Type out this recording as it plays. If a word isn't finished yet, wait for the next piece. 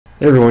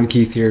Hey everyone,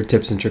 Keith here,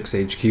 Tips and Tricks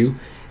HQ.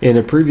 In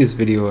a previous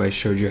video I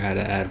showed you how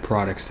to add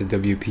products to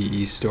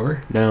WP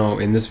eStore. Now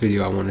in this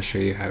video I want to show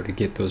you how to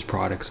get those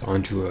products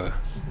onto a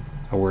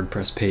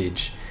WordPress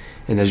page.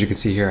 And as you can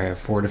see here I have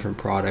 4 different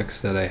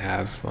products that I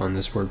have on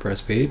this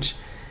WordPress page.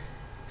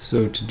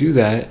 So to do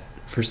that,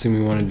 first thing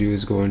we want to do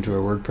is go into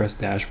our WordPress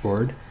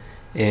dashboard,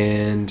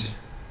 and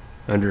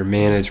under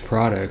Manage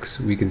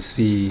Products we can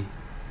see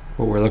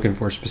what we're looking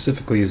for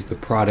specifically is the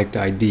product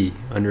ID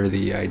under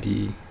the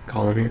ID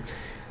column here.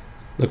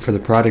 Look for the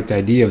product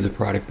ID of the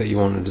product that you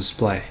want to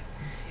display.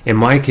 In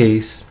my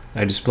case,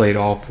 I displayed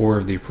all 4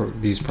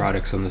 of these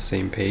products on the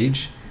same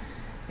page,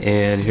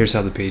 and here's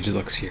how the page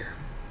looks here.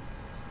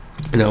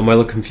 Now it might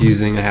look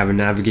confusing. I have a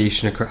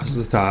navigation across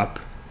the top,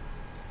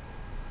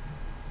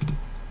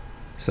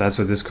 so that's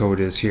what this code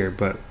is here,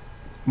 but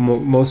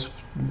most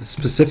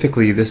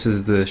specifically this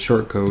is the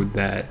shortcode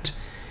that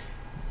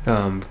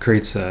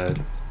creates a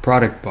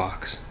product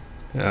box,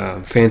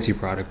 fancy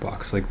product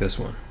box like this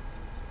one.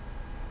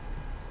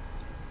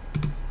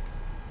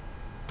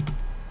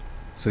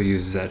 So it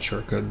uses that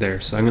shortcode there.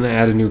 So I'm going to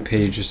add a new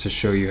page just to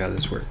show you how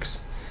this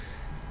works.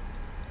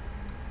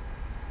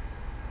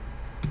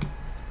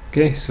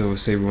 Okay, so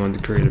say we wanted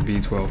to create a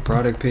B12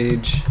 product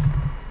page.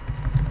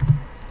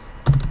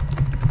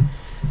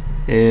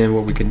 And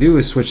what we can do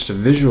is switch to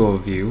visual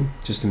view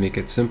just to make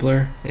it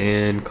simpler,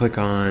 and click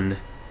on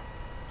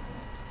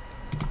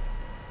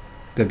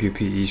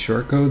WPE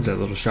shortcodes, that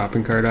little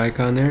shopping cart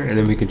icon there, and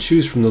then we can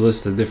choose from the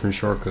list of different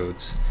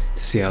shortcodes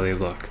to see how they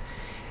look.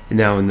 And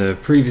now in the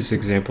previous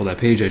example, that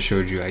page I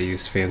showed you, I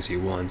used Fancy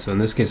 1. So in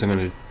this case I'm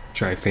going to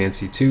try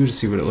Fancy 2 to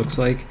see what it looks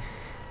like.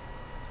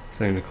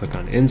 So I'm going to click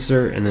on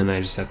Insert, and then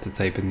I just have to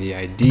type in the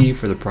ID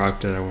for the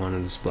product that I want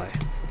to display.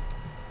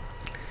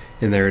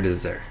 And there it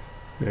is there.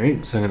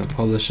 Alright, so I'm going to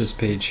publish this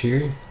page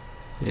here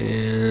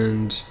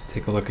and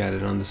take a look at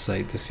it on the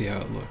site to see how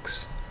it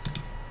looks.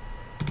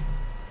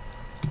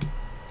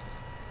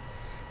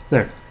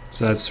 There.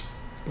 So that's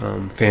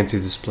Fancy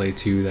Display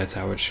 2. That's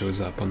how it shows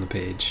up on the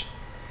page.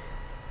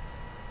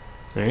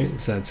 Alright,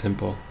 it's that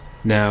simple.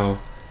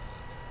 Now,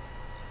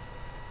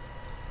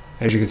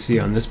 as you can see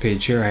on this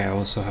page here, I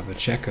also have a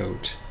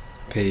checkout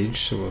page,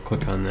 so we'll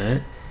click on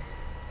that.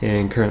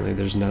 And currently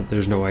there's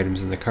no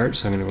items in the cart,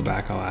 so I'm going to go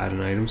back, I'll add an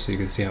item so you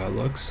can see how it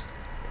looks.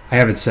 I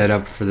have it set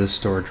up for this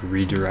store to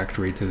redirect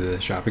right to the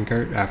shopping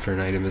cart after an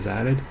item is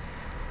added.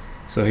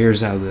 So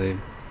here's how the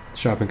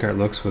shopping cart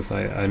looks with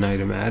an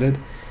item added.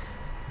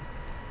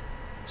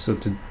 So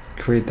to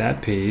create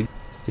that page,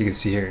 you can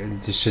see here,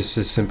 it's just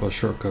a simple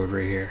shortcode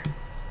right here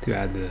to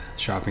add the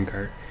shopping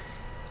cart.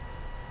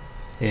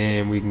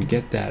 And we can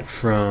get that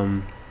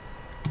from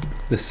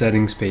the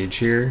settings page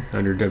here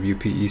under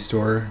WP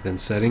eStore, then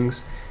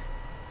settings.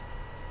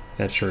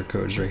 That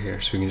shortcode is right here.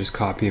 So we can just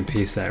copy and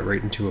paste that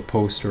right into a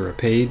post or a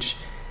page,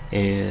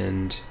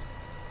 and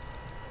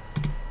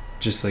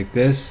just like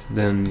this,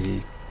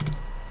 then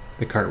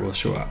the cart will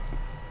show up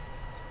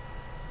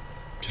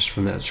just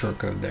from that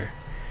shortcode there.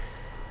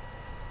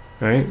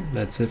 Alright,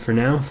 that's it for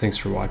now. Thanks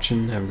for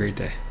watching. Have a great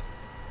day.